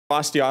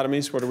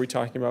Osteotomies, what are we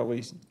talking about?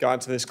 We got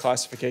to this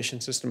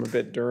classification system a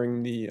bit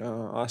during the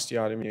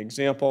osteotomy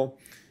example.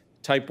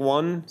 Type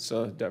 1,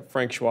 so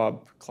Frank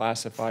Schwab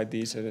classified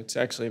these, and it's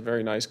actually a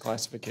very nice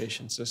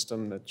classification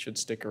system that should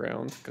stick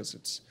around because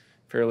it's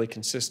fairly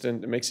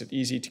consistent. It makes it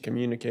easy to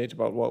communicate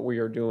about what we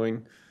are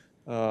doing.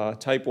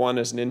 Type 1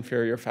 is an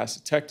inferior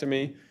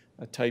facetectomy.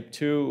 Type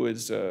 2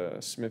 is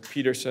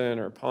Smith-Peterson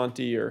or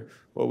Ponti, or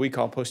what we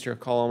call posterior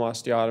column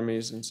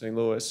osteotomies in St.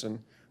 Louis, and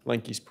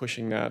Lenke's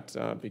pushing that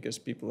because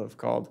people have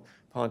called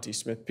Ponti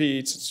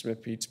Smith-Pete's,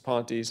 Smith-Pete's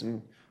Ponti's,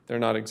 and they're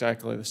not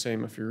exactly the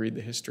same if you read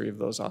the history of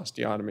those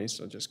osteotomies,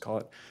 so just call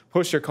it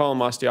posterior column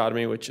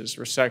osteotomy, which is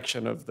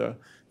resection of the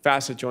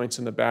facet joints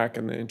in the back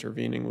and the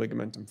intervening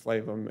ligamentum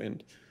flavum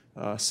and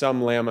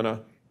some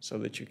lamina so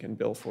that you can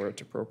bill for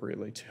it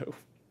appropriately too.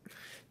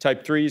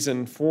 Type 3s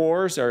and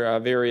 4s are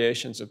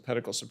variations of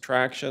pedicle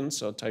subtraction.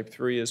 So type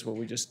 3 is what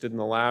we just did in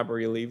the lab where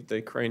you leave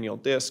the cranial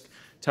disc.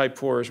 Type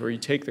 4 is where you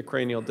take the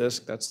cranial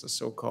disc. That's the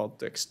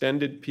so-called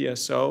extended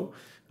PSO.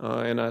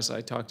 And as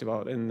I talked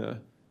about in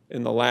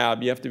the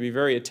lab, you have to be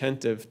very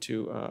attentive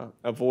to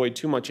avoid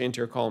too much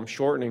anterior column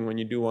shortening when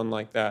you do one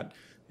like that,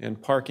 and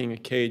parking a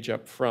cage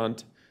up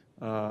front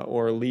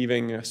or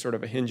leaving a sort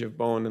of a hinge of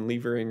bone and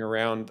levering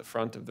around the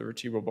front of the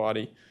vertebral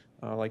body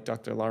like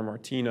Dr.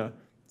 Lamartina.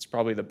 It's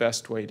probably the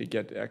best way to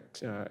get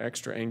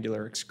extra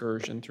angular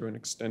excursion through an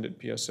extended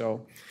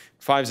PSO.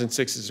 5s and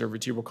 6s are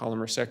vertebral column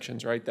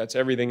resections, right? That's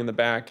everything in the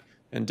back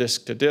and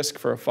disc to disc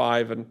for a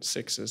 5, and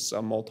 6 is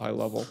a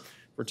multi-level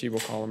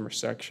vertebral column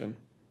resection.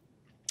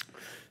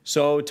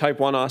 So type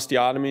 1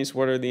 osteotomies,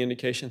 what are the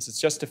indications? It's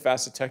just a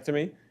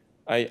facetectomy.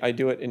 I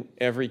do it in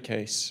every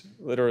case,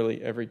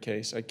 literally every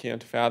case. I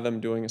can't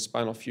fathom doing a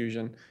spinal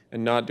fusion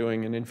and not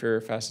doing an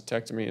inferior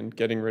facetectomy and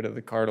getting rid of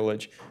the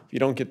cartilage. If you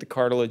don't get the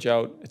cartilage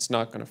out, it's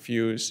not going to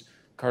fuse.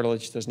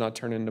 Cartilage does not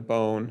turn into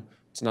bone.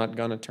 It's not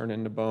going to turn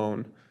into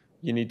bone.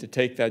 You need to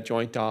take that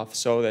joint off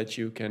so that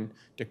you can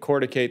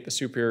decorticate the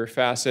superior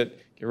facet,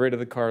 get rid of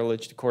the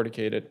cartilage,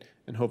 decorticate it,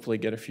 and hopefully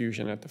get a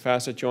fusion at the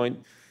facet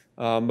joint.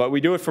 But we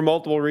do it for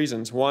multiple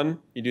reasons. One,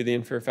 you do the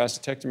inferior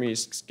facetectomy,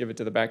 you give it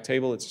to the back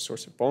table. It's a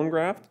source of bone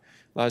graft.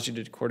 Allows you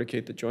to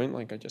decorticate the joint,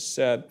 like I just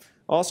said.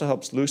 Also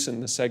helps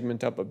loosen the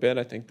segment up a bit.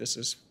 I think this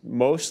is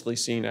mostly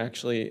seen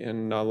actually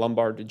in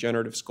lumbar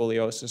degenerative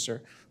scoliosis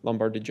or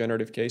lumbar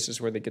degenerative cases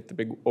where they get the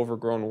big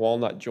overgrown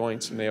walnut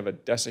joints and they have a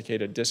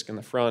desiccated disc in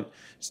the front.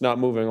 It's not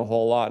moving a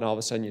whole lot, and all of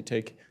a sudden you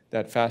take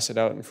that facet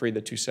out and free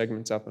the two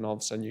segments up, and all of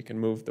a sudden you can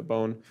move the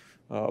bone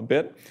a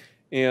bit.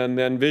 And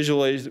then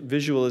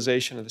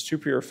visualization of the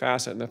superior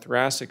facet in the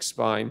thoracic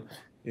spine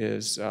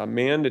is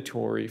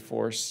mandatory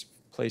for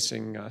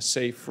placing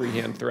safe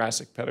freehand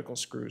thoracic pedicle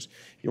screws.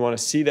 You want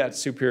to see that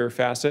superior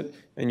facet,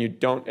 and you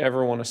don't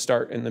ever want to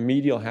start in the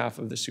medial half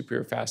of the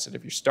superior facet.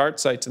 If your start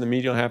site's in the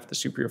medial half of the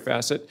superior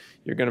facet,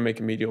 you're going to make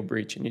a medial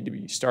breach. You need to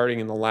be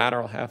starting in the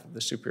lateral half of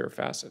the superior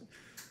facet.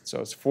 So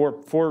it's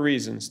four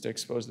reasons to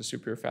expose the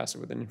superior facet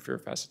with an inferior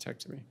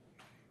facetectomy.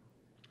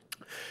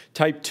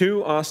 Type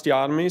 2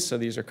 osteotomies, so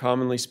these are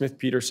commonly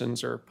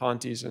Smith-Peterson's or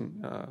Ponti's,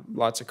 and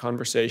lots of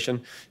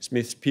conversation.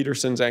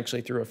 Smith-Peterson's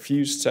actually through a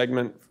fused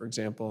segment, for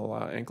example,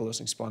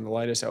 ankylosing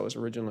spondylitis that was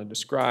originally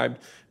described.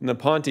 And the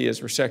Ponti is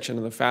resection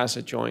of the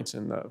facet joints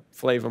and the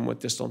flavum with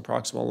distal and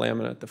proximal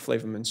lamina at the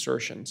flavum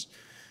insertions.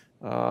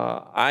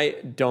 I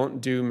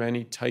don't do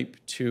many type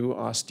 2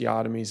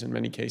 osteotomies in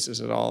many cases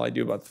at all. I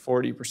do about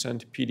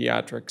 40%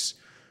 pediatrics.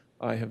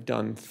 I have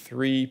done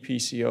 3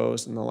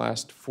 PCOs in the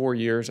last 4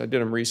 years. I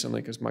did them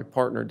recently because my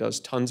partner does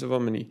tons of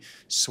them, and he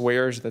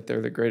swears that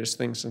they're the greatest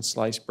thing since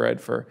sliced bread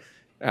for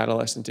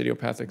adolescent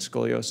idiopathic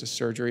scoliosis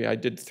surgery. I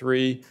did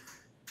 3,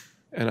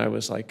 and I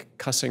was like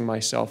cussing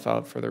myself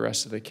out for the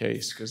rest of the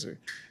case because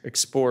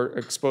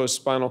exposed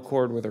spinal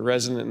cord with a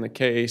resonant in the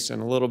case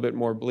and a little bit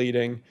more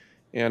bleeding.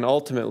 And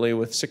ultimately,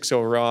 with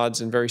 6.0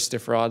 rods and very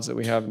stiff rods that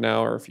we have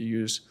now, or if you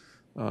use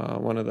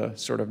one of the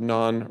sort of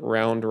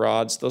non-round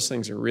rods, those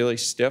things are really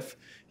stiff.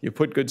 You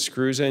put good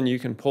screws in, you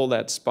can pull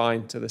that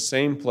spine to the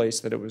same place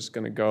that it was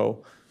going to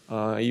go,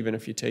 even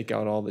if you take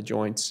out all the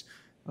joints.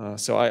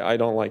 So I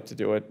don't like to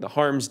do it. The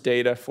harms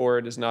data for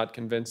it is not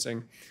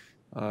convincing.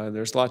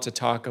 There's lots of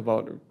talk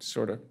about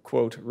sort of,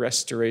 quote,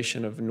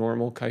 restoration of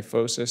normal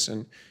kyphosis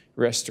and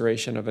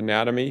restoration of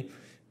anatomy.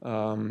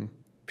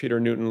 Peter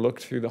Newton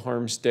looked through the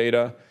harms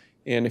data,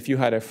 and if you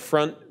had a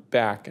front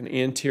back, an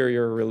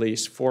anterior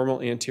release,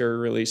 formal anterior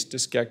release,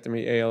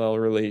 discectomy, ALL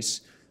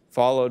release,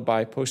 followed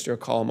by posterior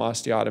column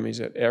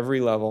osteotomies at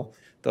every level,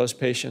 those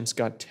patients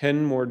got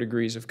 10 more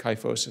degrees of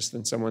kyphosis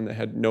than someone that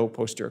had no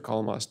posterior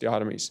column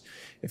osteotomies.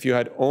 If you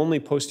had only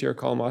posterior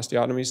column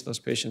osteotomies, those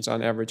patients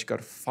on average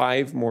got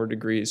 5 more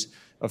degrees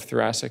of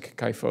thoracic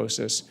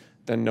kyphosis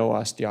than no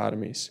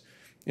osteotomies.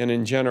 And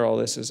in general,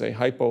 this is a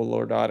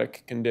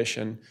hypolordotic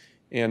condition,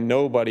 and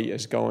nobody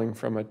is going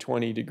from a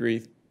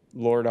 20-degree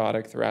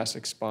lordotic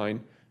thoracic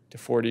spine to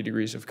 40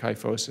 degrees of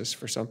kyphosis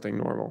for something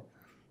normal.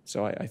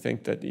 So I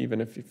think that even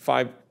if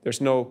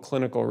there's no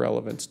clinical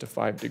relevance to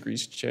 5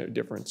 degrees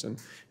difference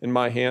in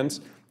my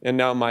hands. And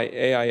now my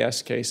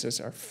AIS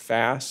cases are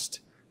fast.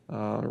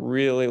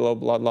 really low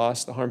blood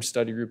loss. The harm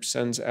study group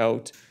sends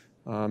out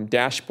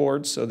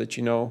dashboards so that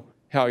you know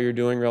how you're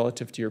doing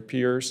relative to your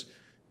peers.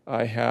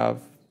 I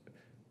have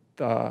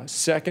the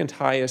second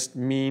highest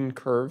mean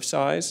curve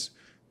size.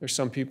 There's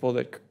some people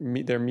that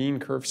their mean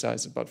curve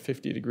size is about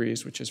 50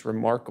 degrees, which is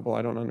remarkable.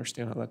 I don't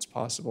understand how that's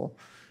possible.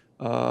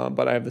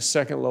 But I have the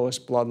second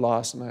lowest blood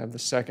loss, and I have the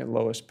second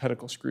lowest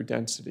pedicle screw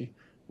density.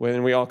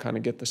 And we all kind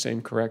of get the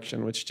same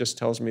correction, which just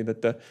tells me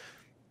that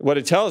what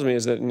it tells me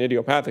is that in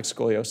idiopathic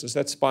scoliosis,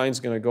 that spine's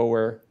going to go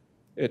where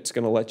it's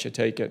going to let you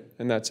take it,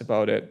 and that's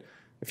about it.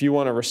 If you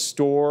want to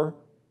restore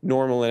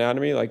normal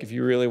anatomy, like if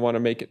you really want to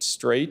make it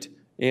straight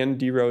and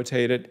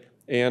derotate it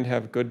and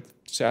have good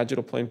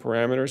sagittal plane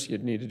parameters,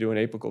 you'd need to do an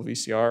apical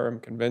VCR, I'm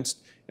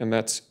convinced, and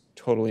that's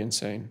totally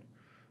insane.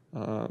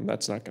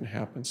 That's not going to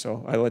happen.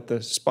 So I let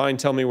the spine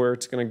tell me where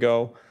it's going to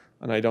go,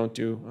 and I don't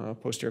do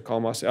posterior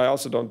column osteotomy. I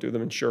also don't do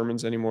them in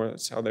Sherman's anymore.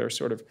 That's how they're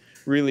sort of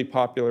really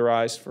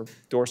popularized for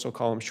dorsal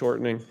column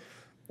shortening.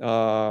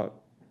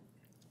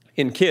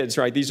 In kids,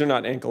 right, these are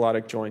not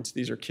ankylosing joints.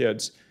 These are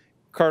kids.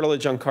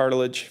 Cartilage on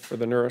cartilage for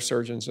the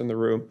neurosurgeons in the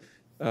room.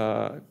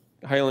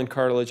 Hyaline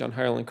cartilage on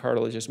hyaline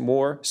cartilage is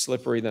more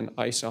slippery than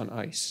ice on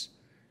ice.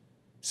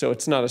 So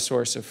it's not a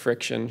source of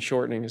friction.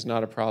 Shortening is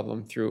not a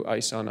problem through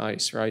ice on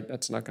ice, right?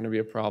 That's not going to be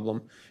a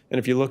problem. And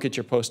if you look at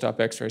your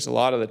post-op x-rays, a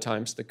lot of the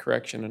times the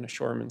correction in a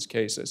Scheuermann's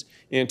case is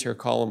anterior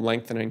column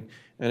lengthening.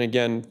 And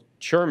again,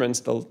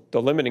 Scheuermann's,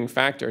 the limiting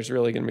factor is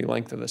really going to be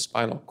length of the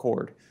spinal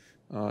cord.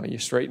 You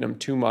straighten them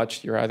too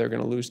much, you're either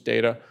going to lose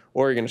data,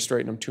 or you're going to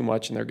straighten them too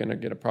much and they're going to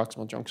get a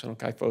proximal junctional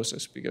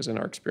kyphosis, because in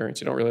our experience,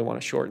 you don't really want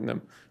to shorten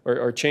them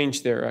or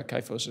change their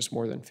kyphosis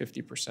more than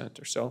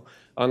 50% or so,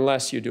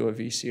 unless you do a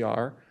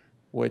VCR,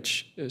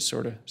 which is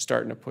sort of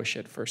starting to push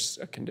it for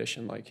a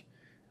condition like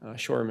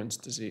Scheuermann's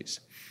disease.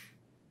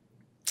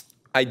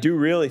 I do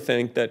really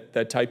think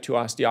that type 2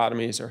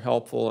 osteotomies are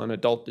helpful in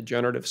adult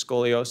degenerative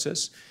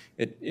scoliosis.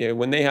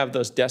 When they have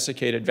those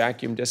desiccated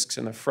vacuum discs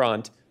in the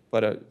front,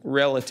 but a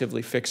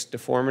relatively fixed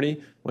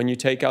deformity, when you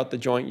take out the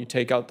joint, you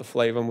take out the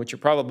flavum, which you're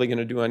probably going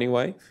to do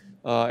anyway.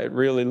 It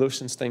really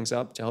loosens things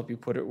up to help you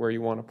put it where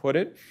you want to put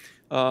it.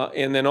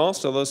 And then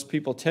also, those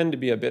people tend to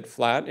be a bit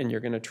flat, and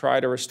you're going to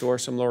try to restore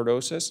some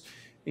lordosis.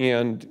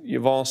 And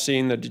you've all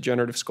seen the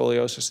degenerative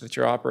scoliosis that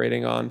you're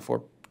operating on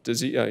for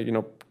disease,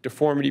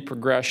 deformity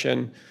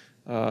progression,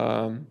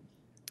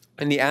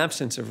 in the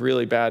absence of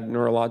really bad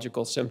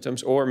neurological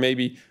symptoms, or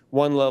maybe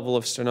one level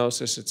of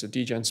stenosis. It's a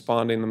degen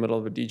spondy in the middle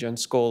of a degen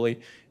scoli,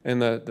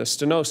 and the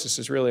stenosis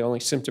is really only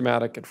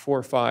symptomatic at 4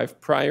 or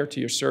 5 prior to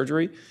your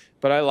surgery.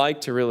 But I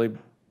like to really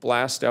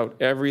blast out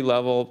every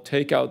level,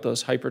 take out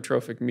those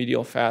hypertrophic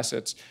medial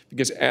facets,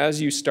 because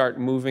as you start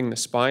moving the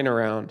spine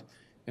around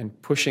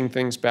and pushing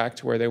things back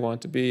to where they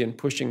want to be and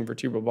pushing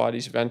vertebral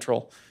bodies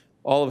ventral,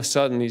 all of a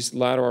sudden these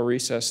lateral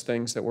recess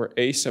things that were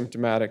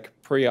asymptomatic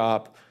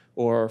pre-op,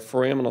 or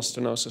foraminal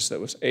stenosis that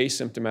was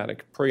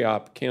asymptomatic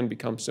pre-op, can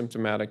become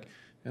symptomatic,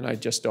 and I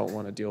just don't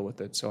want to deal with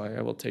it. So I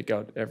will take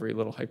out every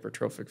little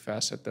hypertrophic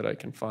facet that I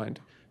can find,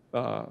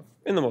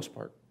 in the most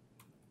part.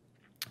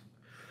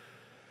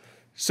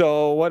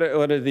 So what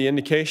are the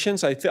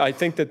indications? I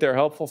think that they're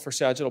helpful for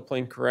sagittal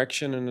plane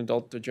correction in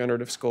adult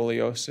degenerative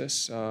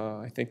scoliosis.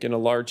 I think in a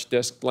large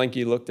disc,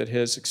 Blenke looked at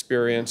his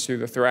experience through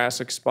the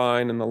thoracic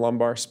spine and the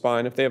lumbar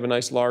spine. If they have a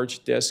nice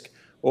large disc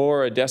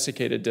or a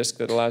desiccated disc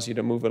that allows you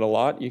to move it a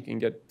lot, you can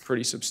get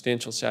pretty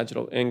substantial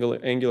sagittal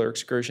angular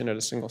excursion at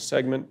a single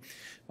segment.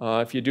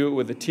 If you do it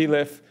with a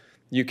TLIF,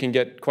 you can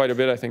get quite a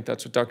bit. I think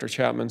that's what Dr.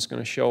 Chapman's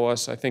going to show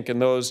us. I think in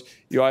those,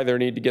 you either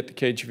need to get the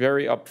cage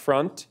very up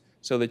front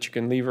so that you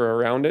can lever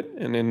around it,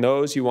 and in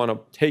those, you want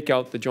to take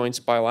out the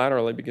joints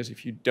bilaterally, because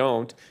if you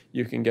don't,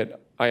 you can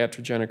get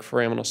iatrogenic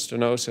foraminal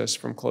stenosis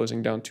from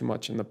closing down too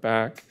much in the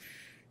back.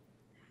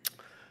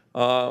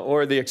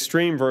 Or the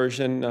extreme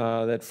version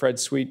that Fred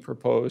Sweet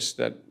proposed,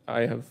 that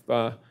I have,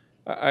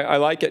 I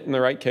like it in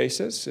the right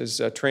cases, is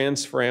a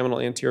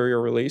transforaminal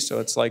anterior release. So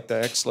it's like the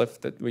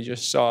XLIF that we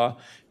just saw.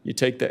 You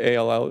take the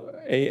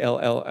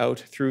ALL out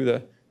through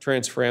the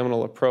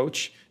transforaminal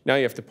approach. Now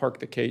you have to park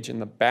the cage in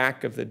the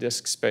back of the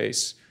disc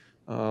space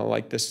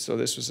like this. So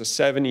this was a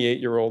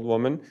 78-year-old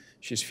woman.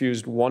 She's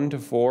fused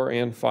 1:4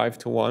 and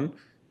 5:1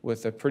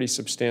 with a pretty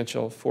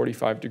substantial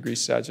 45-degree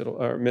sagittal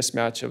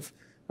mismatch of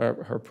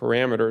her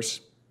parameters.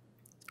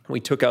 We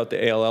took out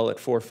the ALL at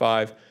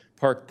 4:5,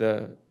 parked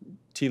the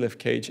TLIF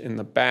cage in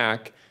the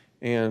back,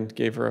 and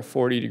gave her a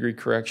 40-degree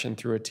correction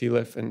through a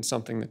TLIF in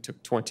something that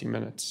took 20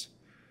 minutes.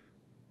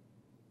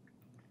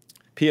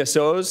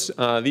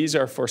 PSOs, these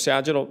are for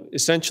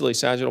essentially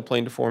sagittal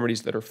plane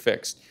deformities that are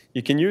fixed.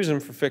 You can use them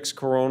for fixed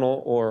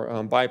coronal or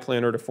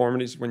biplanar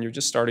deformities when you're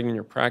just starting in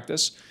your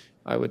practice.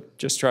 I would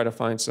just try to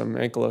find some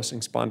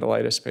ankylosing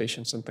spondylitis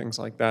patients and things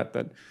like that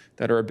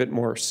that are a bit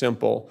more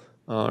simple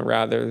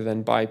rather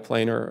than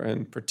biplanar,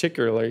 and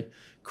particularly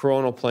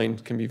coronal plane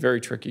can be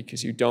very tricky,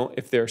 because you don't,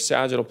 if their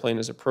sagittal plane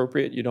is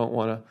appropriate, you don't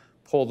want to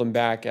pull them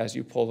back as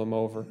you pull them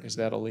over, because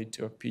that'll lead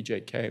to a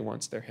PJK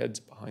once their head's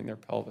behind their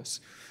pelvis.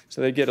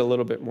 So they get a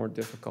little bit more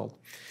difficult.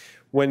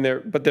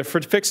 But they're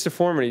for fixed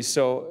deformities,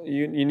 so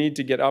you need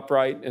to get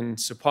upright and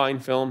supine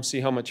film, see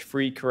how much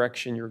free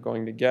correction you're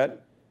going to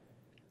get.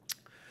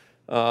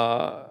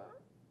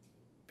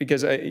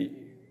 Because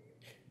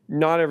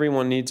not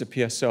everyone needs a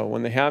PSO.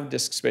 When they have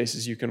disc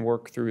spaces, you can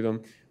work through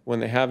them. When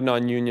they have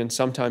non-union,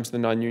 sometimes the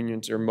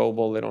non-unions are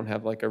mobile. They don't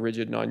have like a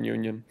rigid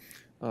non-union.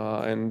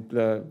 And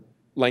the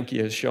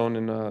Lenke has shown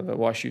in the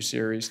WashU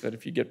series that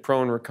if you get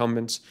prone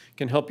recumbents, it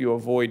can help you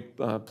avoid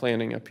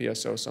planning a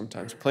PSO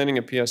sometimes. Planning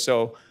a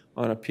PSO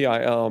on a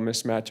PIL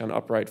mismatch on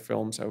upright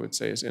films, I would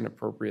say, is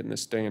inappropriate in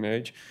this day and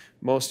age.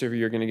 Most of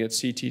you are going to get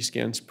CT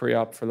scans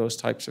pre-op for those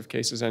types of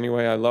cases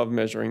anyway. I love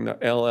measuring the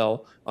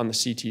LL on the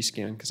CT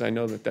scan because I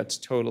know that that's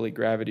totally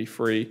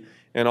gravity-free.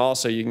 And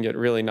also, you can get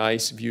really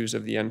nice views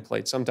of the end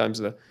plate. Sometimes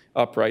the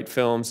upright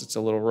films, it's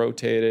a little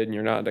rotated, and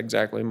you're not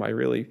exactly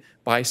really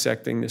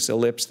bisecting this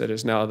ellipse that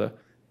is now the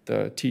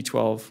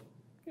T12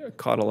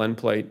 caudal end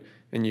plate,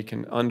 and you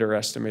can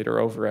underestimate or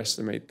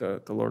overestimate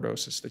the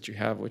lordosis that you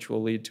have, which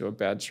will lead to a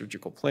bad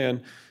surgical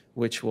plan,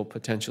 which will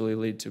potentially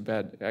lead to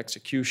bad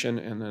execution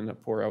and then a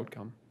poor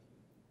outcome.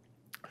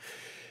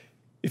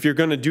 If you're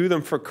going to do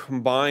them for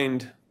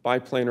combined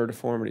biplanar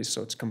deformities,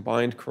 so it's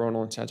combined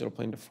coronal and sagittal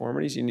plane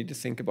deformities, you need to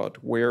think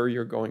about where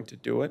you're going to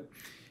do it.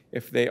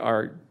 If they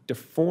are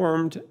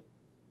deformed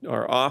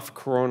or off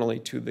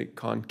coronally to the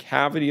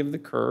concavity of the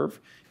curve,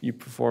 you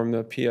perform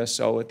the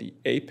PSO at the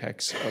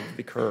apex of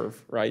the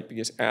curve, right?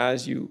 Because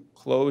as you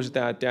close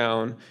that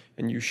down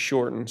and you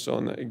shorten, so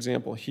in the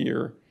example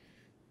here,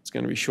 it's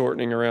going to be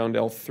shortening around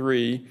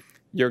L3,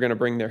 you're going to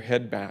bring their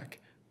head back.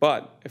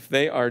 But if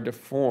they are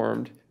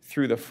deformed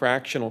through the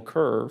fractional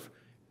curve,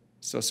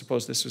 so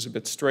suppose this was a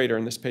bit straighter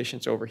and this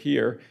patient's over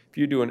here, if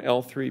you do an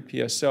L3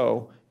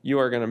 PSO, you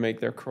are going to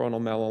make their coronal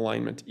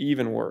malalignment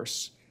even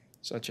worse,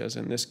 such as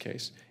in this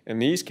case. In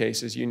these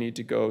cases, you need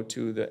to go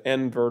to the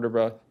end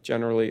vertebra,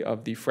 generally,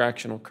 of the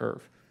fractional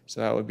curve. So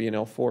that would be an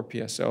L4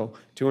 PSO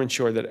to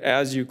ensure that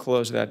as you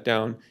close that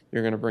down,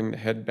 you're going to bring the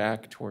head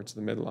back towards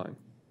the midline.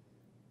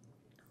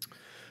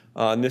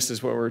 And this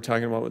is what we were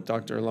talking about with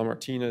Dr.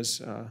 Lamartina's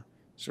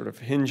sort of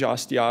hinge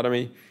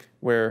osteotomy,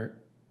 where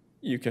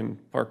you can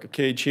park a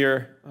cage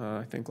here,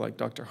 I think like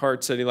Dr.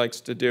 Hart said he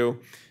likes to do.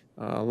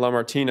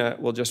 Lamartina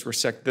will just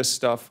resect this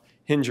stuff,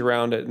 hinge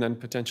around it, and then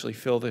potentially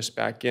fill this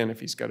back in if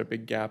he's got a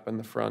big gap in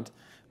the front.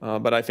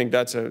 But I think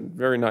that's a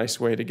very nice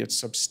way to get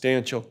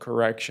substantial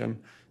correction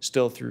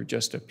still through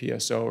just a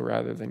PSO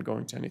rather than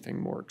going to anything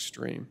more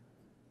extreme.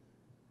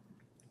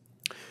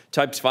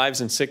 Types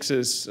 5s and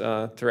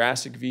 6s,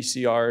 thoracic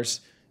VCRs,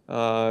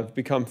 have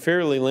become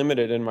fairly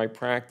limited in my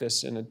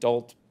practice in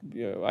adult.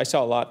 I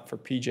saw a lot for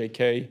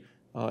PJK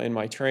in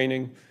my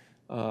training.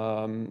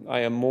 I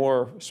am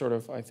more sort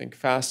of, I think,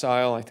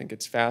 facile. I think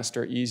it's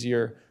faster,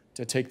 easier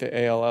to take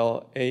the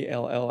ALL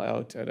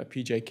out at a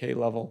PJK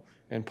level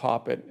and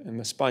pop it, and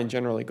the spine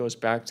generally goes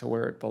back to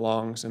where it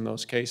belongs in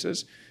those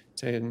cases.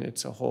 And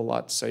it's a whole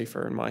lot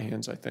safer in my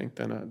hands, I think,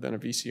 than a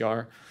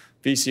VCR.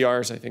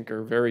 VCRs, I think,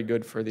 are very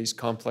good for these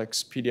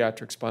complex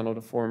pediatric spinal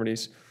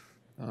deformities.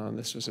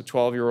 This was a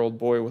 12-year-old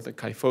boy with a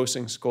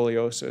kyphosing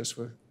scoliosis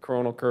with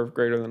coronal curve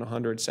greater than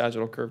 100,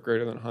 sagittal curve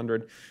greater than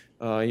 100.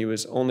 He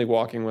was only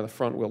walking with a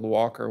front-wheeled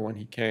walker when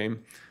he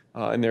came,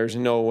 and there's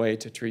no way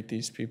to treat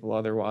these people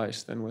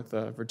otherwise than with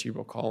a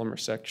vertebral column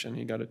resection.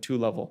 He got a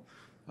 2-level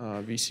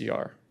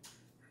VCR.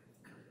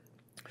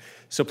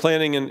 So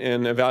planning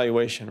and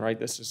evaluation, right?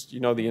 This is, you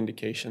know, the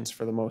indications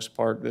for the most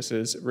part. This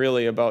is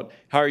really about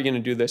how are you going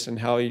to do this and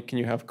how can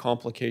you have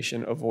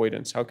complication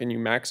avoidance? How can you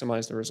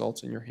maximize the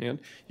results in your hand?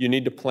 You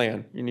need to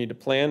plan. You need to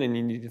plan and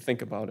you need to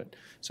think about it.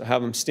 So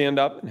have them stand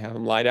up and have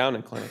them lie down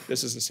in clinic.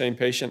 This is the same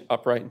patient,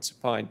 upright and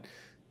supine.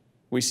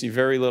 We see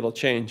very little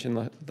change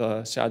in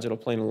the sagittal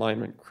plane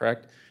alignment,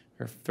 correct?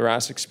 Her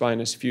thoracic spine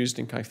is fused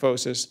in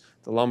kyphosis.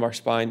 The lumbar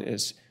spine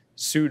is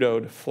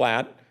pseudoed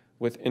flat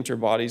with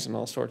interbodies and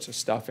all sorts of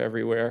stuff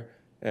everywhere.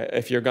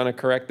 If you're going to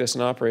correct this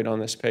and operate on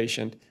this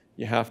patient,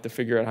 you have to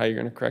figure out how you're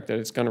going to correct it.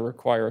 It's going to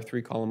require a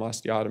 3-column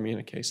osteotomy in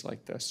a case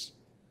like this.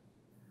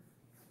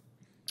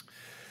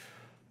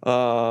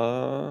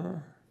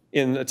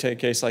 In a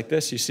case like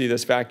this, you see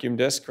this vacuum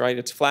disc, right?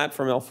 It's flat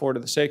from L4 to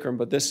the sacrum,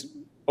 but this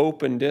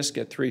open disc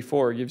at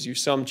 3-4 gives you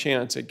some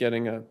chance at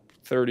getting a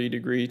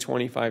 30-degree,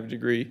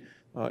 25-degree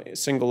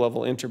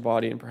single-level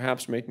interbody and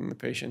perhaps making the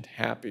patient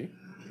happy.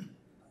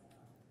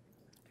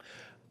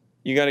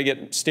 You got to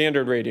get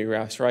standard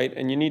radiographs, right?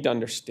 And you need to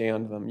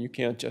understand them. You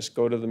can't just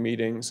go to the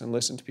meetings and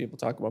listen to people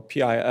talk about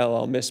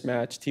PILL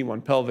mismatch,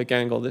 T1 pelvic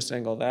angle, this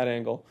angle, that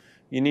angle.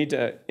 You need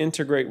to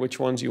integrate which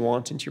ones you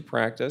want into your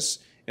practice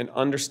and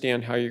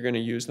understand how you're going to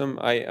use them.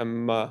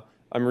 I'm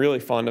really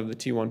fond of the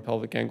T1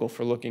 pelvic angle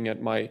for looking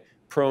at my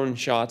prone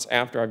shots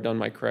after I've done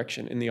my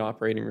correction in the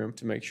operating room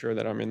to make sure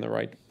that I'm in the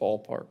right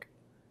ballpark.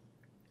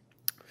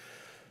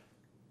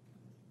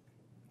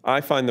 I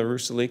find the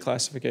Rousseli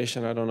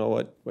classification, I don't know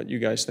what you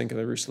guys think of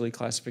the Rousseli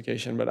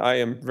classification, but I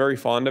am very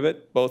fond of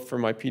it, both for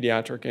my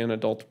pediatric and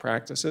adult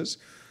practices.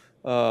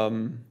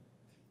 It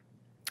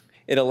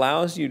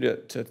allows you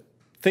to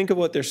think of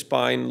what their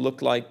spine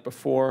looked like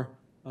before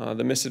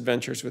the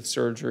misadventures with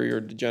surgery or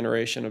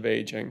degeneration of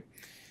aging.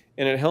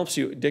 And it helps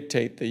you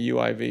dictate the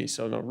UIV.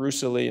 So no,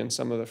 Roussely and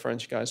some of the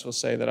French guys will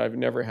say that I've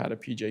never had a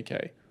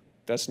PJK.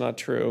 That's not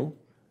true.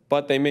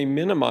 But they may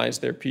minimize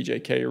their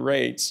PJK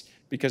rates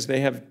because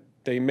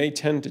they may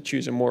tend to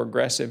choose a more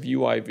aggressive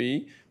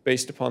UIV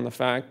based upon the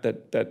fact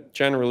that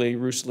generally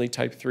Roussely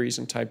type 3s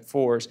and type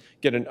 4s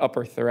get an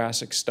upper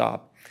thoracic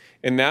stop.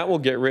 And that will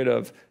get rid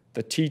of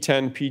the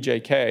T10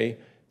 PJK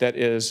that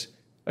is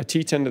a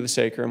T10 to the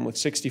sacrum with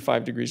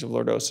 65 degrees of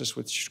lordosis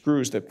with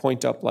screws that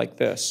point up like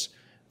this.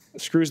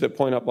 Screws that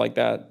point up like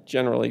that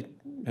generally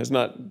has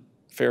not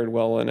fared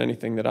well in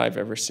anything that I've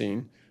ever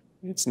seen.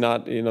 It's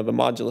not, the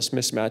modulus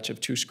mismatch of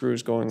two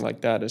screws going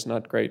like that is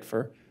not great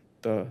for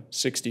the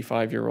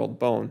 65-year-old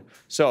bone.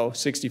 So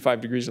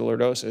 65 degrees of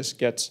lordosis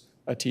gets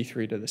a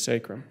T3 to the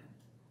sacrum.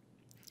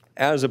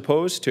 As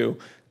opposed to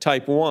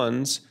type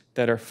 1s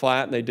that are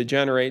flat, they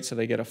degenerate, so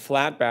they get a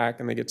flat back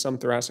and they get some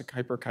thoracic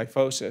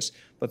hyperkyphosis,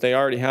 but they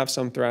already have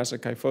some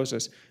thoracic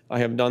kyphosis. I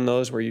have done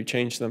those where you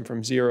change them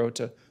from 0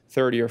 to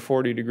 30 or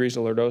 40 degrees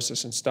of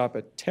lordosis and stop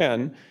at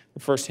 10. The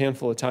first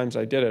handful of times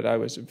I did it, I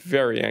was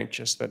very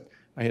anxious that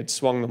I had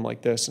swung them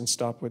like this and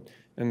stopped with,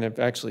 and they've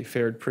actually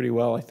fared pretty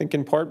well. I think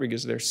in part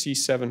because their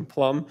C7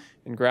 plumb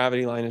and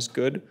gravity line is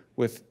good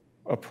with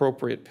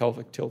appropriate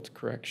pelvic tilt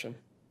correction.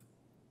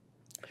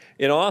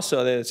 It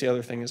also, that's the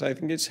other thing, is I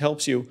think it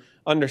helps you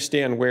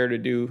understand where to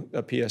do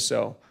a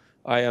PSO.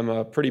 I am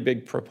a pretty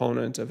big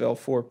proponent of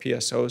L4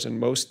 PSOs in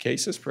most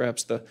cases.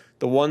 Perhaps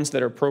the ones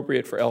that are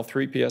appropriate for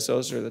L3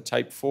 PSOs are the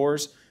type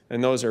 4s,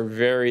 and those are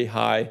very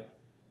high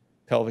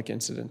pelvic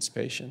incidence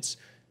patients.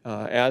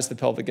 As the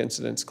pelvic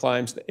incidence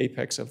climbs, the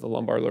apex of the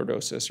lumbar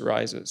lordosis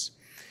rises.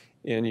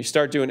 And you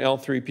start doing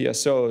L3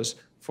 PSOs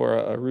for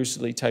a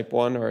Roussely type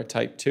 1 or a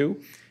type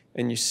 2,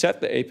 and you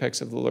set the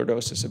apex of the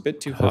lordosis a bit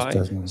too high.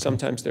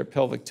 Sometimes their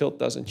pelvic tilt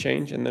doesn't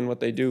change, and then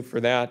what they do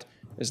for that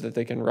is that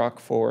they can rock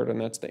forward,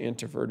 and that's the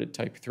anteverted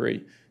type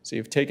 3. So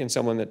you've taken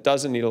someone that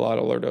doesn't need a lot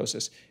of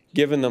lordosis,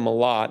 given them a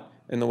lot,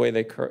 and the way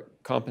they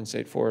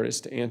compensate for it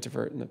is to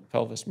antevert, and the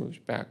pelvis moves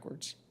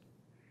backwards.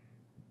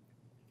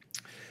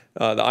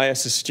 The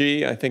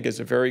ISSG, I think, is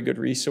a very good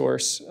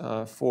resource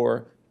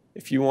for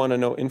if you want to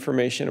know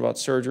information about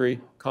surgery,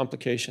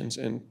 complications,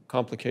 and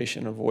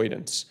complication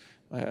avoidance.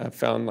 I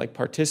found like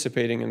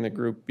participating in the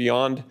group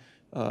beyond,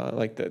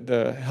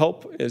 the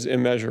help is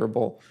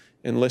immeasurable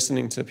in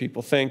listening to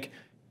people think,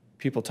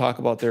 people talk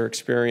about their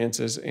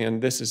experiences,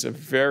 and this is a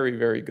very,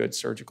 very good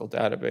surgical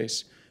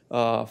database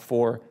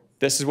for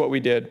this is what we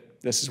did,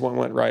 this is what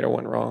went right or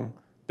went wrong,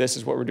 this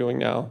is what we're doing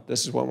now,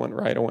 this is what went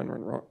right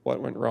or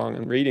what went wrong.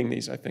 And reading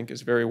these, I think,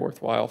 is very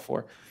worthwhile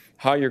for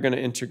how you're going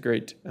to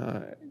integrate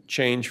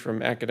change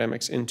from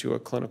academics into a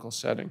clinical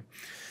setting.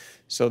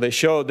 So they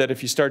showed that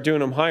if you start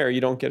doing them higher,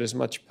 you don't get as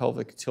much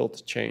pelvic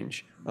tilt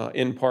change,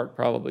 in part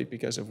probably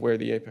because of where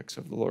the apex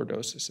of the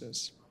lordosis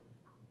is.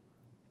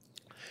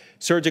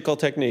 Surgical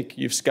technique,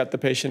 you've got the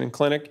patient in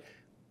clinic.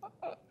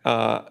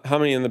 How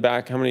many in the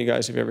back, how many of you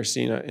guys have ever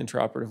seen an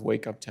intraoperative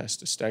wake-up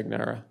test, a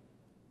Stagnara?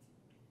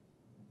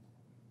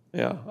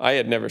 Yeah, I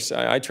had never,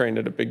 I trained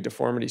at a big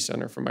deformity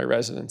center for my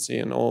residency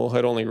and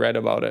had only read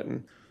about it,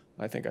 and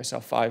I think I saw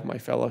 5 my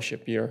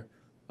fellowship year.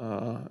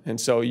 And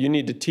so you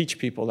need to teach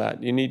people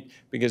that. You need,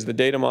 because the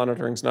data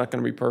monitoring is not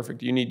going to be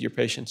perfect. You need your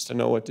patients to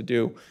know what to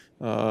do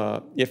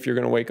if you're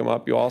going to wake them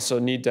up. You also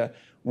need to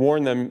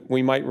warn them,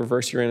 we might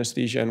reverse your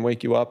anesthesia and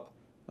wake you up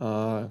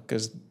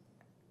because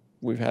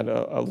we've had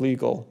a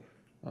legal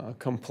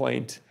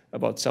complaint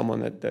about someone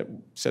that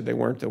said they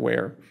weren't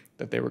aware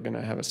that they were going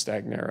to have a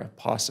Stagnara,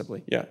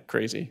 possibly. Yeah,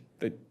 crazy.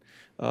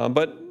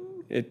 But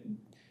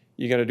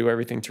you got to do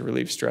everything to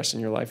relieve stress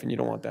in your life, and you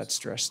don't want that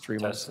stress 3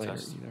 months later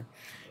either.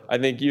 I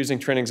think using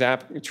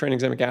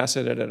tranexamic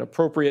acid at an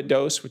appropriate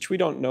dose, which we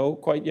don't know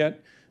quite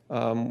yet.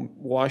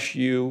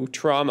 WashU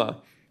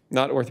trauma,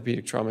 not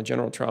orthopedic trauma,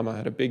 general trauma,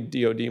 had a big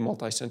DOD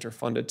multi-center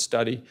funded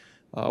study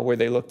where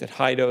they looked at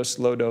high dose,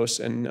 low dose,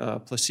 and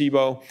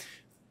placebo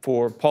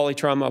for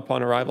polytrauma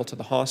upon arrival to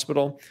the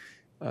hospital.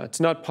 It's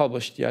not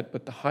published yet,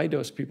 but the high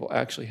dose people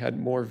actually had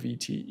more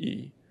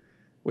VTE,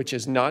 which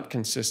is not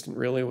consistent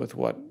really with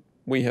what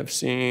we have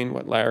seen,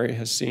 what Larry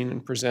has seen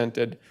and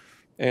presented.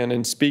 And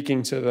in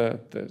speaking to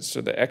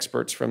the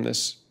experts from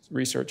this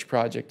research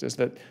project is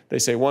that they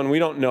say, one, we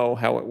don't know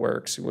how it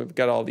works. We've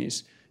got all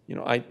these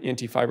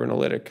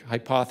antifibrinolytic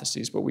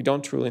hypotheses, but we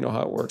don't truly know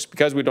how it works.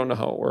 Because we don't know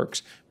how it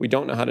works, we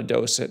don't know how to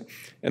dose it.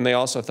 And they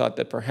also thought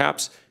that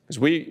perhaps,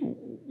 because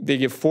they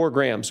give 4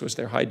 grams was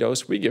their high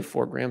dose, we give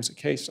 4 grams a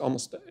case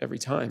almost every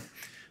time,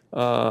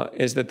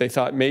 is that they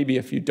thought maybe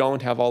if you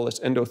don't have all this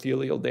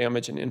endothelial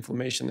damage and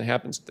inflammation that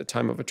happens at the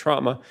time of a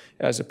trauma,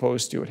 as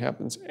opposed to what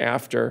happens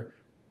after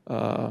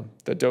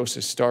the dose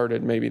is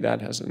started, maybe that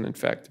has an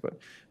effect. But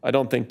I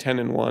don't think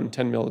 10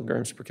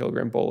 milligrams per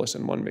kilogram bolus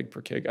and 1 mg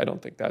per kg, I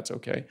don't think that's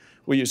okay.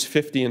 We use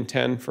 50 and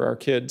 10 for our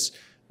kids,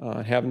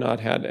 have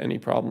not had any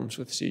problems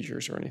with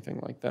seizures or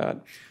anything like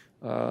that.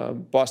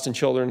 Boston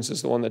Children's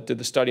is the one that did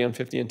the study on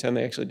 50 and 10.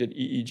 They actually did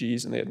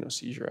EEGs, and they had no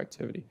seizure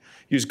activity.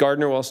 Use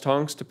Gardner-Wells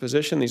tongs to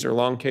position. These are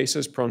long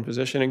cases, prone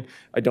positioning.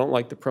 I don't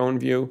like the prone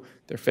view.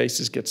 Their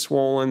faces get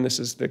swollen. This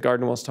is the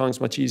Gardner-Wells tongs,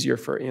 much easier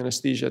for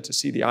anesthesia to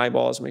see the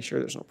eyeballs, make sure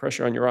there's no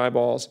pressure on your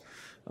eyeballs.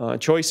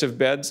 Choice of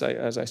beds,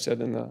 as I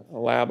said in the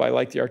lab, I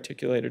like the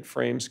articulated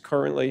frames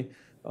currently.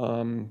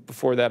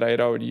 Before that, I had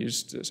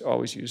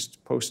always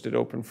used posted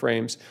open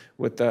frames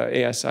with the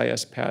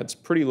ASIS pads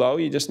pretty low.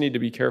 You just need to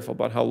be careful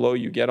about how low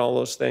you get all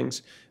those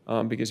things,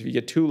 because if you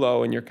get too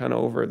low and you're kind of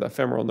over the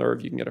femoral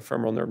nerve, you can get a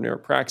femoral nerve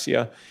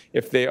neuropraxia.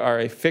 If they are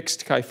a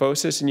fixed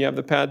kyphosis and you have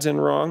the pads in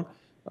wrong,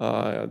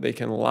 they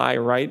can lie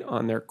right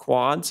on their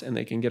quads, and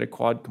they can get a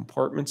quad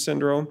compartment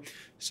syndrome.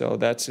 So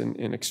that's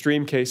in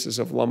extreme cases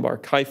of lumbar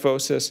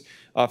kyphosis.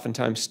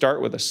 Oftentimes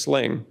start with a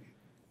sling,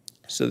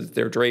 so that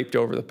they're draped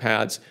over the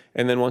pads.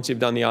 And then once you've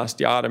done the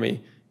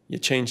osteotomy, you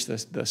change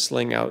the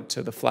sling out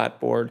to the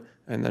flat board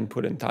and then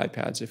put in thigh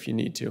pads if you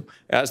need to.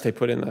 As they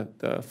put in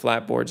the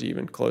flat boards, you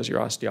even close your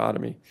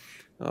osteotomy.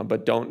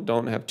 But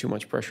don't have too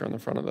much pressure on the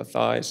front of the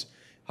thighs.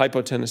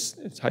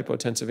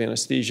 Hypotensive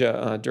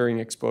anesthesia during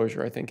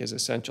exposure, I think, is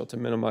essential to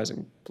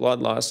minimizing blood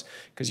loss,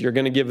 because you're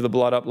going to give the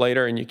blood up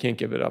later, and you can't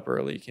give it up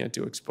early. You can't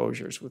do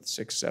exposures with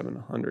 600,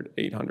 700,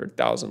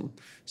 800,000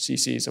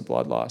 cc's of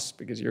blood loss,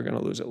 because you're going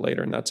to lose it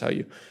later, and that's how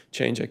you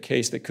change a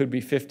case that could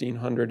be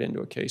 1,500 into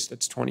a case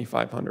that's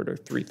 2,500 or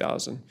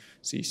 3,000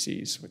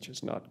 cc's, which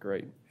is not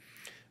great.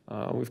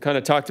 We've kind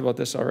of talked about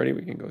this already.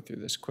 We can go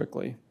through this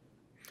quickly.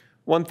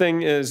 One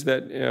thing is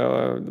that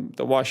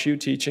the WashU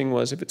teaching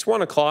was, if it's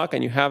 1 o'clock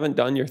and you haven't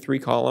done your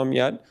 3-column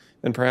yet,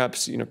 then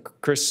perhaps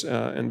Chris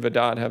and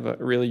Vedat have a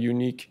really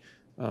unique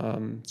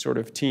sort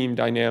of team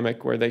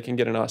dynamic where they can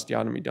get an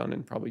osteotomy done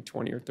in probably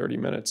 20 or 30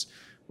 minutes,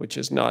 which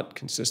is not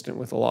consistent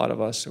with a lot of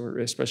us, or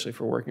especially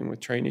for working with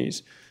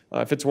trainees.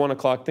 If it's 1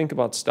 o'clock, think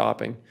about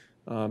stopping,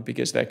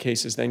 because that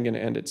case is then going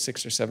to end at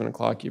 6 or 7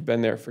 o'clock. You've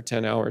been there for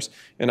 10 hours.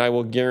 And I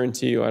will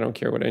guarantee you, I don't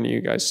care what any of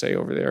you guys say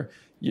over there,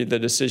 the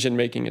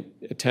decision-making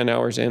at 10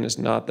 hours in is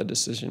not the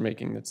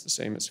decision-making that's the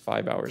same as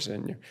 5 hours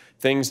in.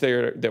 Things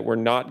that were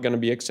not going to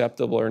be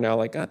acceptable are now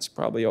like, that's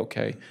probably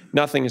okay.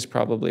 Nothing is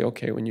probably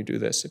okay when you do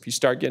this. If you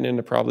start getting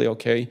into probably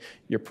okay,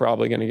 you're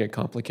probably going to get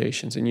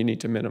complications, and you need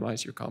to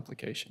minimize your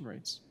complication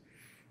rates.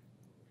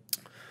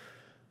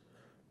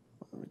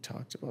 We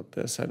talked about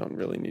this. I don't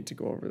really need to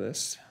go over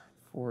this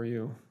for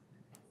you.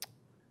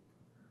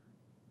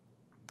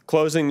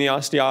 Closing the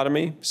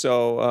osteotomy.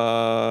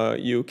 So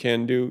you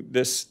can do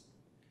this.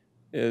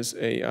 Is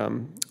a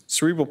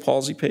cerebral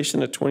palsy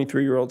patient, a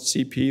 23-year-old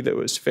CP that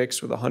was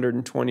fixed with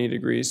 120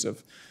 degrees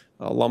of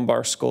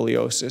lumbar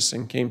scoliosis,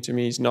 and came to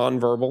me. He's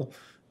nonverbal,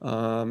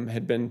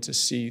 had been to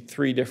see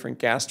 3 different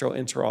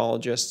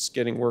gastroenterologists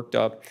getting worked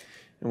up.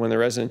 And when the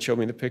resident showed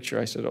me the picture,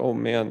 I said, oh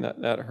man,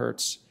 that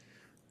hurts.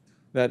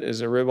 That is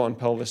a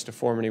rib-on-pelvis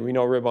deformity. We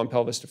know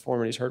rib-on-pelvis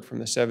deformities hurt from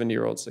the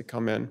 70-year-olds that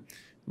come in.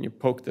 And you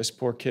poke this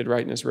poor kid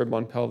right in his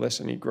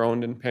rib-on-pelvis, and he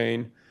groaned in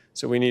pain.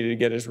 So we needed to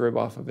get his rib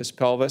off of his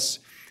pelvis.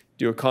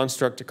 Do a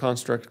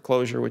construct-to-construct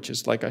closure, which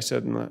is, like I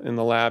said in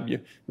the lab,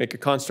 you make a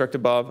construct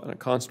above and a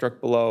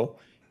construct below,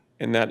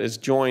 and that is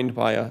joined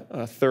by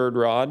a third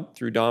rod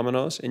through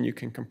dominoes, and you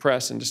can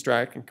compress and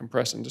distract and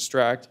compress and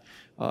distract.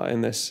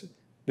 In this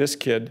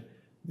kid,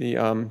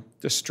 the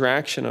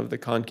distraction of the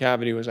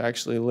concavity was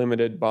actually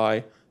limited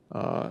by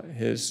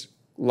his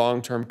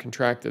long-term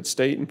contracted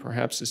state and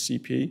perhaps his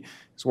CP.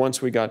 So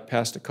once we got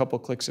past a couple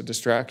clicks of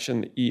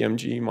distraction, the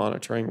EMG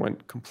monitoring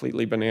went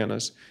completely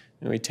bananas.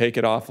 And we'd take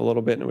it off a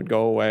little bit and it would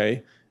go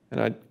away, and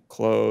I'd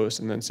close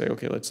and then say,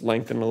 okay, let's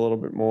lengthen a little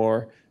bit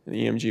more, and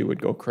the EMG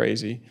would go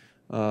crazy.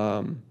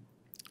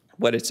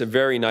 But it's a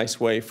very nice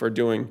way for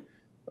doing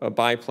a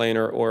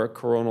biplanar or a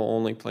coronal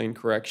only plane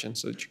correction,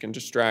 so that you can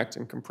distract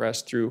and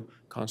compress through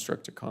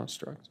construct to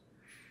construct.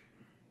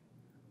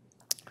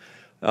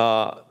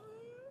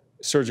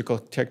 Surgical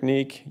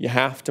technique, you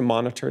have to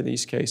monitor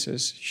these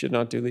cases. You should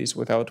not do these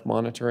without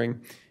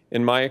monitoring.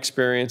 In my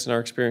experience and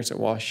our experience at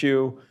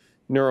WashU,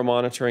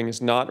 neuromonitoring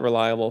is not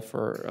reliable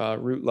for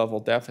root level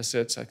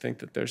deficits. I think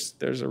that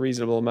there's a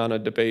reasonable amount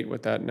of debate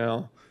with that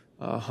now.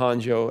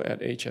 Hanjo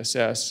at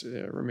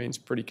HSS remains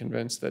pretty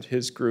convinced that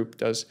his group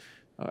does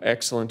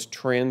excellent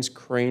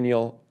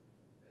transcranial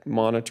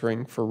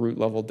monitoring for root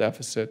level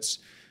deficits.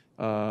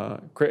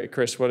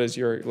 Chris, what is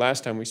your,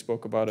 last time we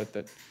spoke about it,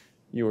 that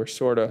you were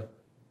sort of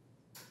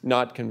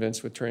not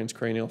convinced with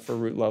transcranial for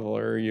root level,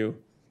 or are you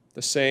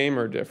the same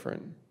or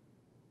different?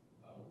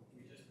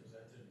 We just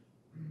presented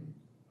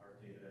our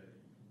data,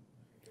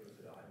 it was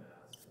at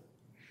IMAS, and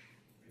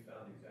we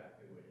found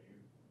exactly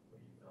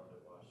what you found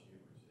at WashU,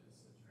 which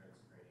is a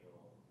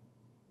transcranial,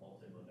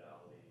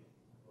 multimodality,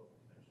 low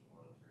potential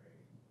monitoring,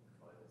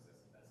 combined with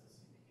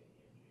SSCP and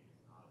EMG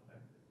is not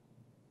effective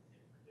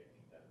in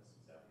predicting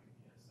deficits after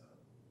PSO.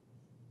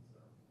 So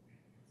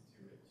it's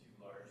too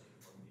large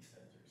deformity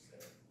centers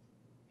that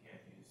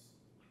can't use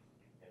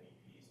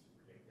MEPs to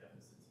predict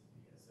deficits in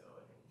PSO.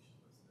 I think we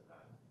should listen to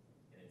that.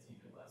 And it's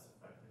even less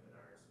effective in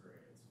our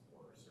experience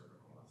for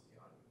cervical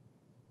osteotomy.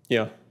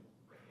 Yeah.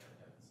 Bringing out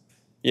deficits.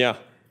 Yeah,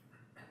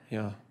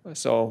 yeah.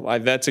 So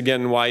that's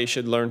again why you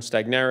should learn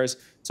Stagnaris.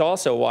 It's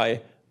also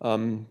why,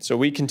 so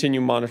we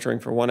continue monitoring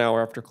for 1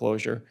 hour after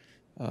closure.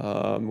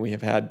 We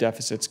have had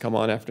deficits come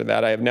on after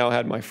that. I have now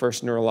had my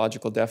first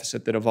neurological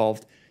deficit that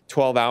evolved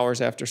 12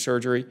 hours after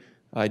surgery.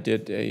 I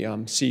did a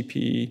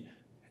CP,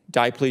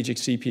 diplegic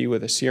CP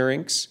with a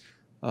syrinx.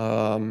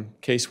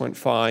 Case went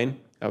fine.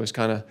 I was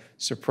kind of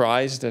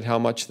surprised at how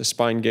much the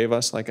spine gave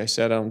us. Like I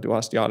said, I don't do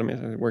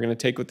osteotomy. We're going to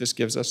take what this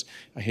gives us.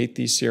 I hate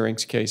these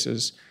syrinx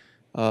cases.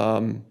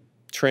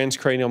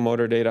 Transcranial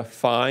motor data,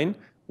 fine.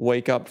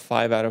 Wake up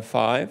 5 out of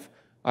 5.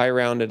 I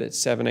rounded at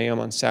 7 a.m.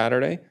 on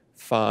Saturday,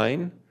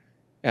 fine.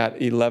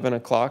 At 11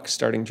 o'clock,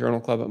 starting journal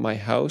club at my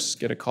house,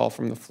 get a call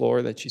from the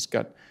floor that she's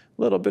got a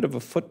little bit of a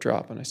foot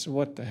drop. And I said,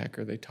 what the heck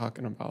are they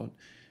talking about?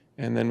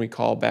 And then we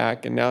call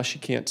back, and now she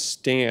can't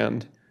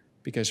stand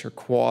because her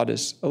quad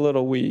is a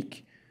little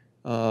weak.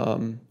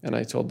 And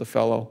I told the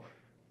fellow,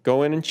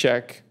 go in and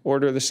check,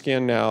 order the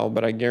scan now,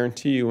 but I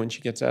guarantee you when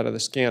she gets out of the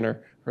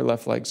scanner, her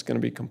left leg's going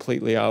to be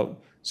completely out.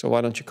 So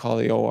why don't you call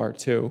the OR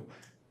too?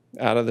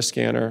 Out of the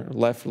scanner,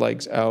 left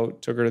leg's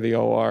out, took her to the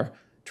OR.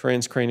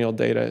 Transcranial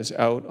data is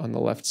out on the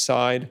left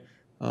side,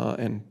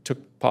 and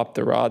popped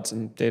the rods,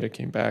 and data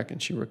came back,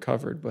 and she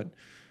recovered. But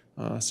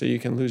so you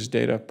can lose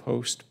data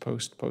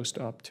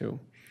post-op too.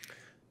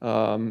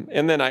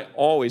 And then I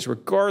always,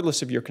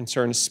 regardless of your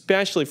concern,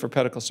 especially for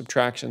pedicle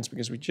subtractions,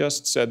 because we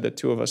just said that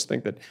 2 of us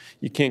think that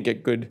you can't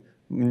get good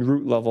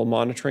root level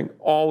monitoring,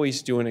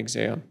 always do an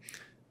exam.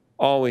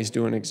 Always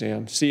do an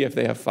exam. See if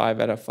they have 5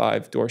 out of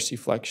 5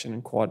 dorsiflexion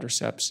and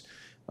quadriceps.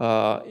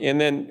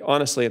 And then,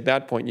 honestly, at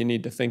that point, you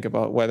need to think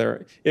about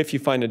whether, if you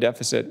find a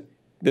deficit,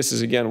 this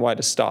is, again, why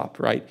to stop,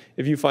 right?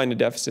 If you find a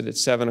deficit at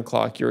 7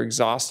 o'clock, you're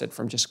exhausted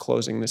from just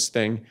closing this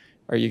thing.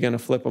 Are you going to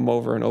flip them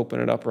over and open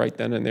it up right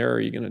then and there, or are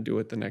you going to do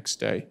it the next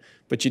day?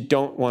 But you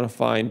don't want to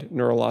find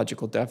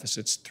neurological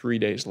deficits 3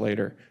 days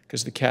later,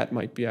 because the cat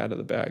might be out of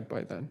the bag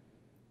by then.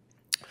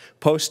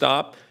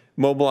 Post-op,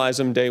 mobilize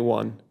them day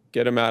 1.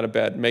 Get them out of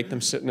bed. Make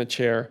them sit in a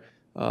chair.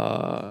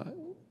 My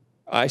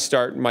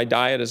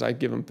diet is I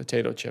give them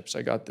potato chips.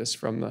 I got this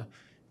from the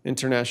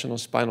International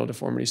Spinal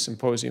Deformity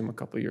Symposium a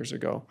couple of years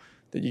ago,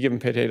 that you give them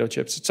potato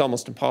chips. It's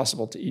almost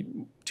impossible to eat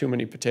too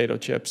many potato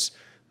chips.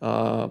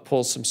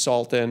 Pulls some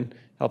salt in,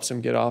 helps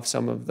them get off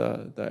some of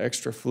the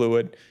extra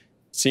fluid.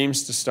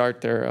 Seems to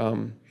start their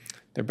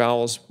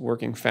bowels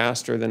working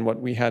faster than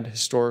what we had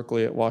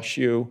historically at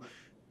WashU.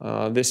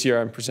 This year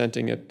I'm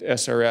presenting at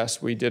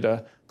SRS. We did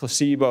a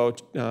placebo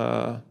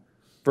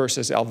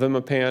versus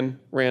alvimipam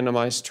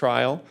randomized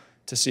trial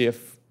to see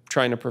if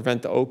trying to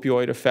prevent the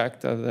opioid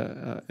effect of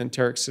the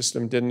enteric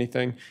system did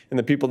anything. And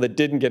the people that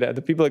didn't get it,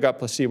 the people that got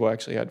placebo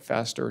actually had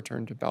faster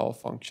return to bowel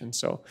function.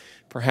 So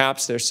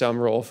perhaps there's some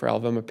role for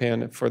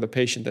alvimipam for the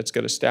patient that's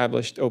got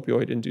established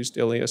opioid-induced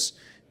ileus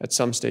at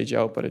some stage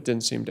out, but it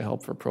didn't seem to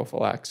help for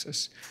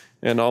prophylaxis.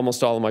 And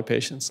almost all of my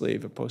patients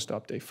leave at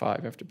post-op day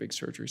 5 after big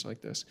surgeries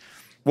like this.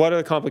 What are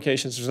the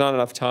complications? There's not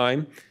enough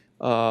time.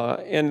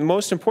 And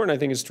most important, I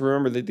think, is to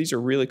remember that these are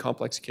really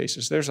complex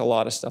cases. There's a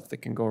lot of stuff that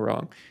can go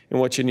wrong. And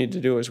what you need to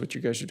do is what you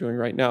guys are doing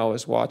right now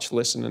is watch,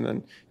 listen, and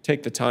then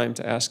take the time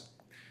to ask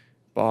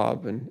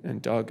Bob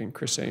and Doug and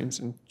Chris Ames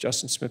and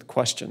Justin Smith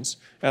questions.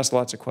 Ask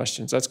lots of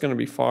questions. That's going to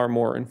be far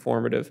more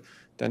informative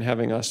than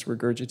having us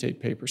regurgitate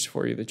papers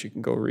for you that you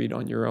can go read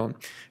on your own.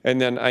 And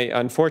then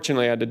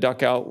unfortunately, I had to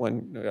duck out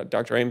when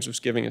Dr. Ames was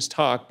giving his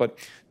talk, but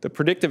the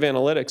predictive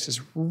analytics is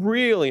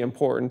really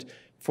important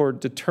for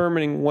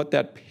determining what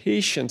that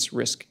patient's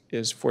risk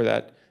is for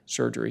that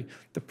surgery.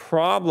 The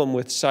problem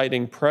with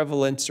citing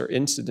prevalence or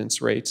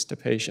incidence rates to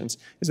patients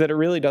is that it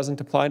really doesn't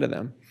apply to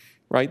them,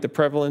 right? The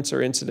prevalence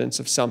or incidence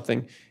of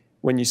something,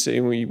 when you say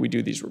we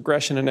do these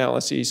regression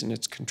analyses and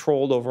it's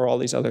controlled over all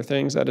these other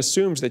things, that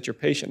assumes that your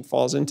patient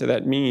falls into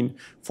that mean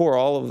for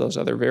all of those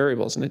other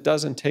variables, and it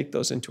doesn't take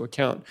those into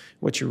account.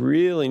 What you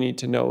really need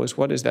to know is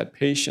what is that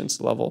patient's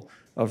level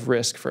of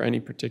risk for any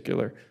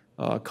particular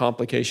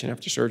complication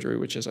after surgery,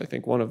 which is, I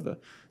think, one of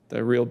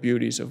the real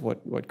beauties of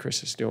what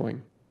Chris is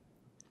doing.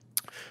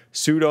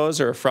 Pseudos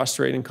are a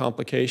frustrating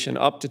complication,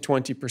 up to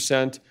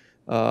 20%.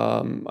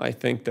 I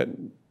think that,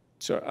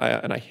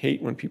 and I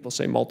hate when people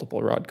say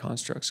multiple rod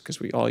constructs, because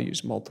we all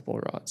use multiple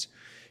rods.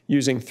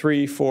 Using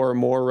 3, 4 or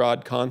more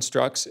rod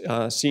constructs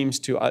seems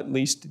to at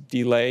least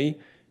delay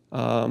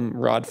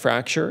rod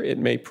fracture. It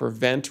may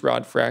prevent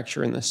rod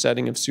fracture in the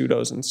setting of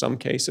pseudos in some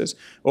cases,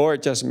 or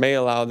it just may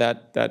allow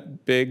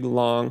that big,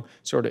 long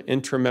sort of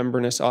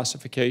intramembranous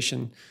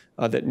ossification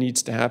that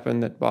needs to happen,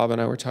 that Bob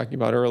and I were talking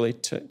about early,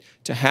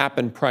 to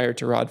happen prior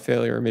to rod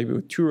failure. Maybe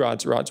with 2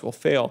 rods will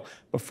fail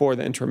before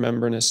the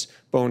intramembranous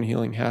bone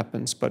healing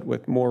happens. But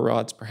with more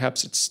rods,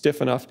 perhaps it's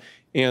stiff enough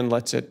and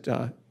lets it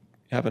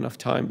have enough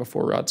time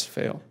before rods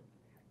fail.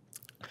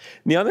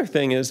 And the other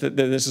thing is that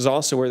this is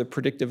also where the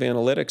predictive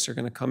analytics are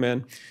going to come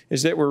in,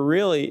 is that we're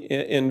really,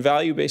 in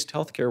value-based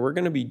healthcare, we're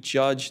going to be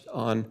judged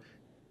on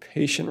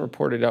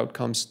patient-reported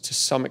outcomes to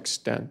some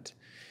extent.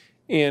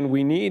 And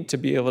we need to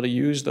be able to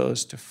use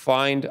those to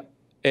find,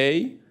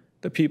 A,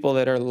 the people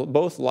that are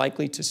both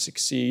likely to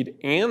succeed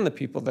and the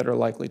people that are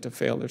likely to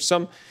fail. There's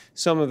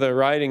some of the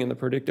writing in the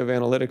predictive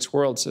analytics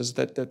world says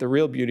that the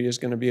real beauty is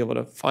going to be able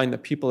to find the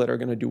people that are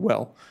going to do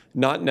well,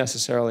 not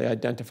necessarily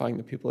identifying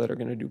the people that are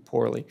going to do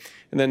poorly.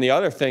 And then the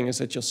other thing is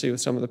that you'll see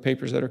with some of the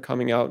papers that are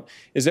coming out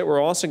is that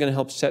we're also going to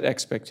help set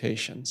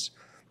expectations.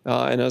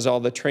 And as all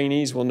the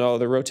trainees will know,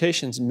 the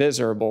rotation's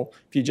miserable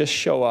if you just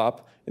show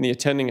up and the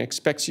attending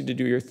expects you to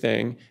do your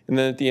thing, and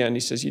then at the end he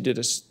says you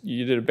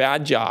did a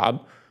bad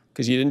job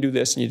because you didn't do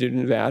this and you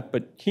didn't do that,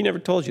 but he never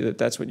told you that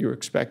that's what you were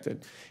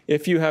expected.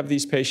 If you have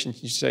these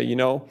patients, you say, you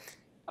know,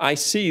 I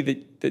see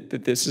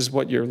that this is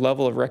what your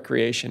level of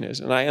recreation is,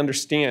 and I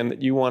understand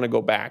that you want to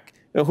go back.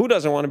 Now, who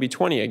doesn't want to be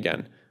 20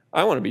 again?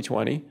 I want to be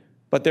 20,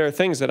 but there are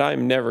things that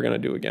I'm never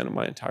going to do again in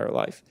my entire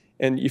life.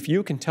 And if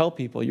you can tell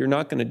people you're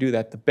not going to do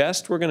that, the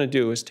best we're going to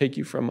do is take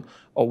you from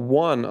a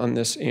 1 on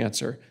this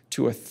answer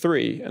to a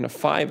 3, and a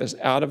 5 is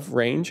out of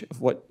range of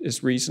what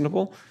is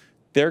reasonable.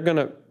 They're going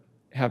to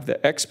have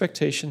the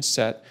expectations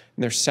set,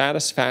 and their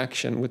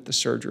satisfaction with the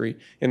surgery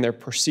and their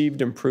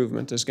perceived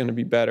improvement is going to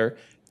be better,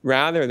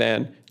 rather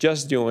than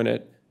just doing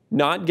it,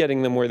 not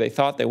getting them where they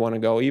thought they want to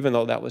go, even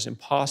though that was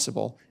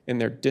impossible,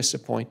 and they're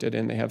disappointed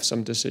and they have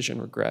some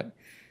decision regret.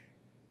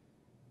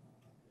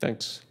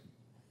 Thanks.